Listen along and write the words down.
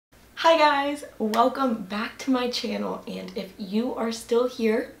Hi guys, welcome back to my channel, and if you are still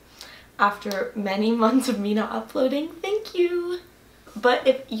here after many months of me not uploading, thank you. But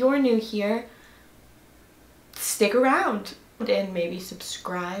if you're new here, stick around and maybe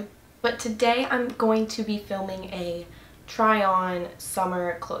subscribe. But today I'm going to be filming a try on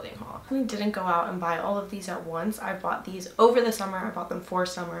summer clothing haul. I didn't go out and buy all of these at once. I bought these over the summer. I bought them for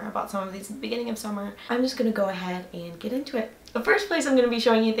summer. I bought some of these at the beginning of summer. I'm just gonna go ahead and get into it. The first place I'm gonna be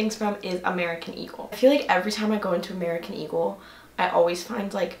showing you things from is American Eagle. I feel like every time I go into American Eagle, I always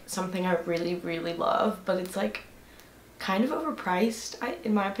find like something I really love, but it's like kind of overpriced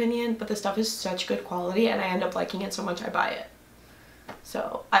in my opinion, but the stuff is such good quality and I end up liking it so much I buy it.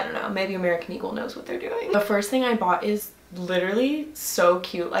 So I don't know, maybe American Eagle knows what they're doing. The first thing I bought is literally so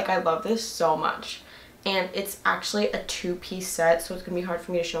cute. Like, I love this so much, and it's actually a two-piece set, so it's gonna be hard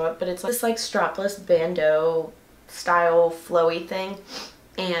for me to show it, but it's like this like strapless bandeau style flowy thing,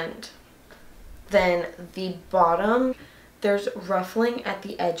 and then the bottom there's ruffling at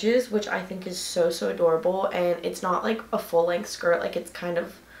the edges, which I think is so adorable, and it's not like a full-length skirt, like it's kind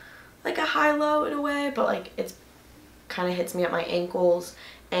of like a high-low in a way, but like it's kind of hits me at my ankles,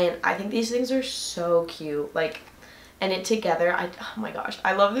 and I think these things are so cute. Like, and it together, oh my gosh,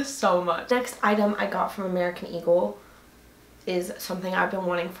 I love this so much. Next item I got from American Eagle is something I've been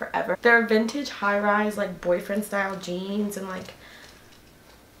wanting forever. They're vintage high-rise like boyfriend style jeans, and like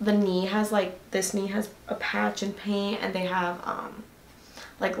the knee has like, this knee has a patch and paint, and they have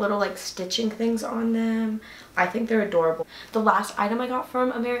like little like stitching things on them. I think they're adorable. The last item I got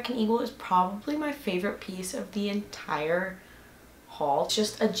from American Eagle is probably my favorite piece of the entire haul. It's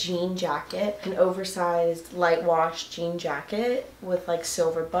just a jean jacket, an oversized light wash jean jacket with like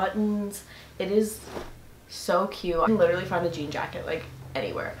silver buttons. It is so cute. I can literally find a jean jacket like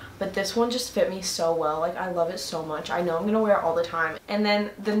anywhere, but this one just fit me so well. Like, I love it so much. I know I'm gonna wear it all the time. And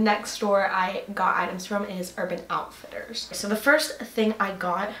then the next store I got items from is Urban Outfitters. So the first thing I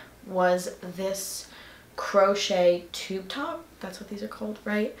got was this crochet tube top. That's what these are called,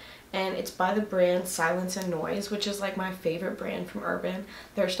 right? And it's by the brand Silence and Noise, which is like my favorite brand from Urban.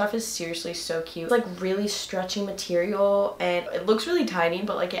 Their stuff is seriously so cute. It's like really stretchy material, and it looks really tiny,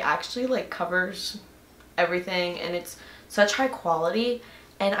 but like it actually like covers everything, and it's such high quality.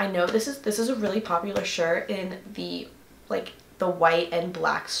 And I know this is a really popular shirt in the like the white and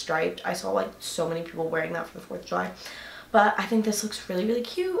black striped. I saw like so many people wearing that for the 4th of July, but I think this looks really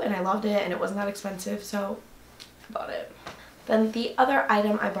cute, and I loved it, and it wasn't that expensive, so I bought it. Then the other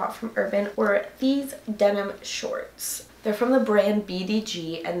item I bought from Urban were these denim shorts. They're from the brand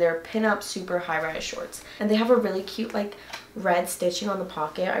BDG, and they're pin-up super high-rise shorts, and they have a really cute like red stitching on the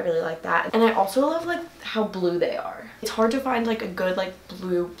pocket. I really like that, and I also love like how blue they are. It's hard to find like a good like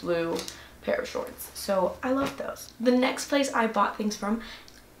blue pair of shorts, so I love those. The next place I bought things from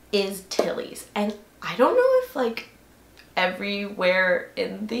is Tilly's, and I don't know if like everywhere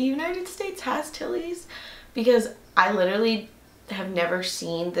in the United States has Tilly's, because I literally have never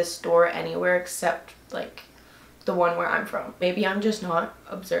seen this store anywhere except like the one where I'm from. Maybe I'm just not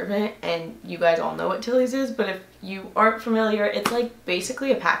observant and you guys all know what Tilly's is, but if you aren't familiar, it's like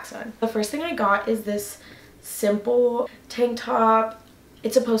basically a PacSun. The first thing I got is this simple tank top.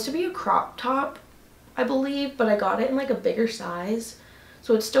 It's supposed to be a crop top, I believe, but I got it in like a bigger size.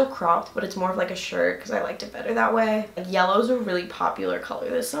 So it's still cropped, but it's more of like a shirt because I liked it better that way. Yellow's a really popular color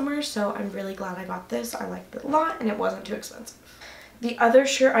this summer, so I'm really glad I got this. I liked it a lot, and it wasn't too expensive. The other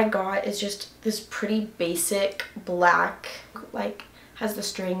shirt I got is just this pretty basic black, like has the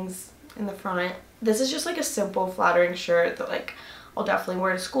strings in the front. This is just like a simple flattering shirt that like I'll definitely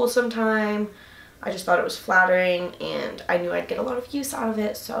wear to school sometime. I just thought it was flattering, and I knew I'd get a lot of use out of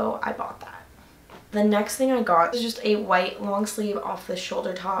it, so I bought that. The next thing I got is just a white long sleeve off the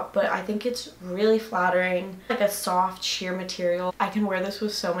shoulder top, but I think it's really flattering, like a soft sheer material. I can wear this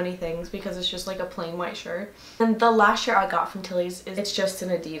with so many things because it's just like a plain white shirt. And the last shirt I got from Tilly's is it's just an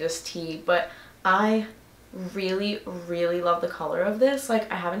Adidas tee, but I really love the color of this. Like,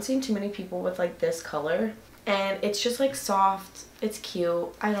 I haven't seen too many people with like this color, and it's just like soft. It's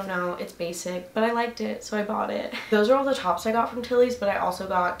cute. I don't know, it's basic, but I liked it, so I bought it. Those are all the tops I got from Tilly's, but I also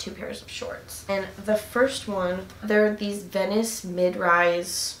got 2 pairs of shorts. And the first one, they're these Venice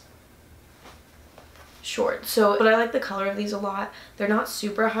mid-rise shorts. But I like the color of these a lot. They're not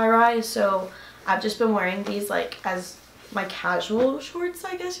super high-rise, so I've just been wearing these like as my casual shorts,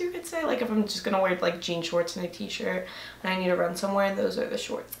 I guess you could say. Like, if I'm just gonna wear like jean shorts and a t-shirt and I need to run somewhere, those are the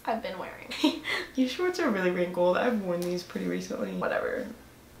shorts I've been wearing. These shorts are really wrinkled. I've worn these pretty recently. Whatever,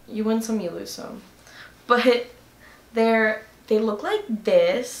 you win some, you lose some. But they look like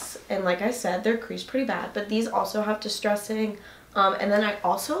this, and like I said, they're creased pretty bad, but these also have distressing And then I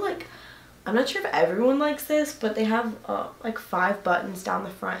also like, I'm not sure if everyone likes this, but they have like 5 buttons down the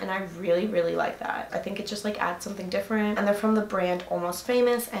front, and I really like that. I think it just like adds something different, and they're from the brand Almost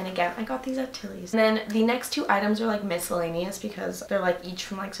Famous, and again, I got these at Tilly's. And then the next 2 items are like miscellaneous because they're like each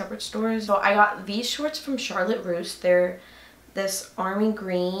from like separate stores. So I got these shorts from Charlotte Russe. They're this army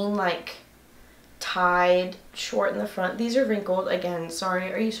green like tied short in the front. These are wrinkled again,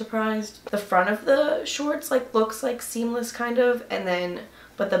 sorry, are you surprised? The front of the shorts like looks like seamless kind of, and then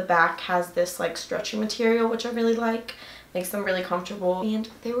but the back has this like stretchy material, which I really like. Makes them really comfortable, and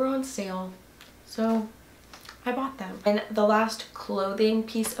they were on sale, so I bought them. And the last clothing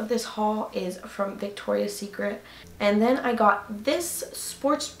piece of this haul is from Victoria's Secret, and then I got this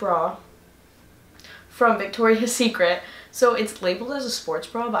sports bra from Victoria's Secret. So it's labeled as a sports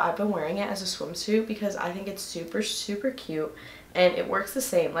bra, but I've been wearing it as a swimsuit because I think it's super cute, and it works the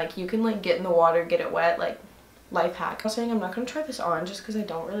same. Like, you can like get in the water, get it wet, like life hack. I was saying I'm not gonna try this on just because I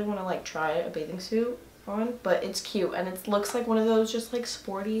don't really want to like try a bathing suit on, but it's cute, and it looks like one of those just like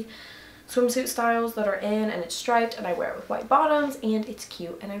sporty swimsuit styles that are in, and it's striped, and I wear it with white bottoms, and it's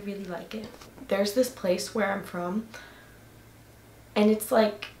cute, and I really like it. There's this place where I'm from, and it's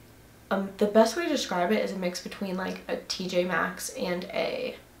like the best way to describe it is a mix between like a TJ Maxx and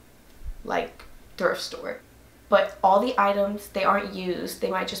a like thrift store. But all the items, they aren't used,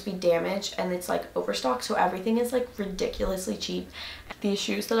 they might just be damaged, and it's like overstock, so everything is like ridiculously cheap. These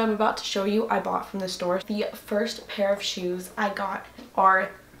shoes that I'm about to show you, I bought from the store. The first pair of shoes I got are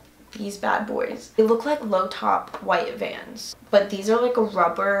these bad boys. They look like low top white Vans, but these are like a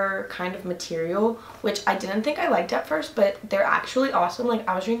rubber kind of material, which I didn't think I liked at first, but they're actually awesome. Like,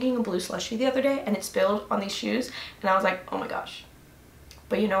 I was drinking a blue slushie the other day and it spilled on these shoes, and I was like, oh my gosh.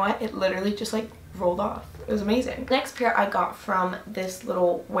 But you know what, it literally just like rolled off. It was amazing. The next pair I got from this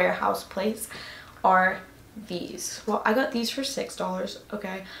little warehouse place are these. Well, I got these for $6,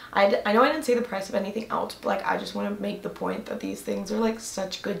 okay? I know I didn't say the price of anything else, but like, I just want to make the point that these things are like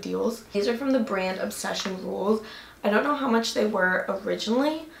such good deals. These are from the brand Obsession Rules. I don't know how much they were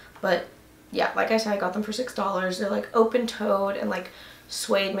originally, but yeah, like I said, I got them for $6. They're like open-toed and like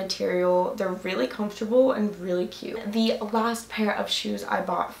suede material. They're really comfortable and really cute. The last pair of shoes I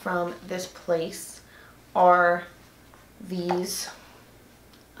bought from this place are these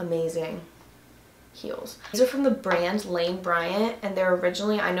amazing heels. These are from the brand Lane Bryant, and they're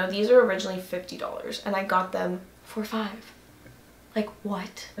originally, I know these are originally $50, and I got them for $5. Like,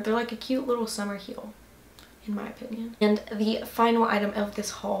 what? They're like a cute little summer heel, in my opinion. And the final item of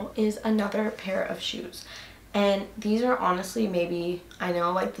this haul is another pair of shoes. And these are honestly, maybe, I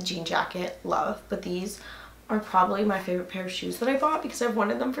know like the jean jacket, love, but these are probably my favorite pair of shoes that I bought because I've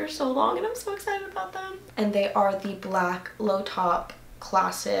wanted them for so long and I'm so excited about them. And they are the black low top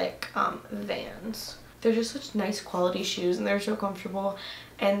classic Vans. They're just such nice quality shoes, and they're so comfortable,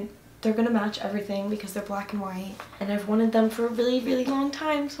 and they're gonna match everything because they're black and white, and I've wanted them for a really long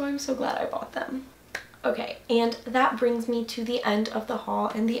time, so I'm so glad I bought them. Okay, and that brings me to the end of the haul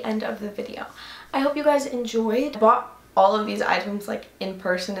and the end of the video. I hope you guys enjoyed. I bought all of these items like in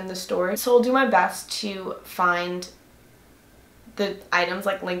person in the store, so I'll do my best to find the items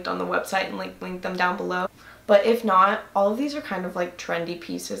like linked on the website and like link them down below. But if not, all of these are kind of like trendy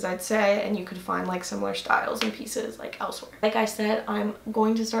pieces, I'd say, and you could find like similar styles and pieces like elsewhere. Like I said, I'm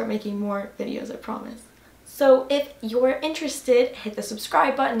going to start making more videos, I promise. So if you're interested, hit the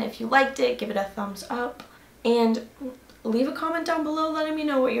subscribe button. If you liked it, give it a thumbs up, and leave a comment down below letting me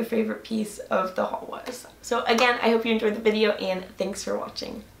know what your favorite piece of the haul was. So again, I hope you enjoyed the video, and thanks for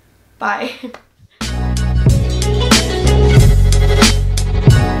watching. Bye.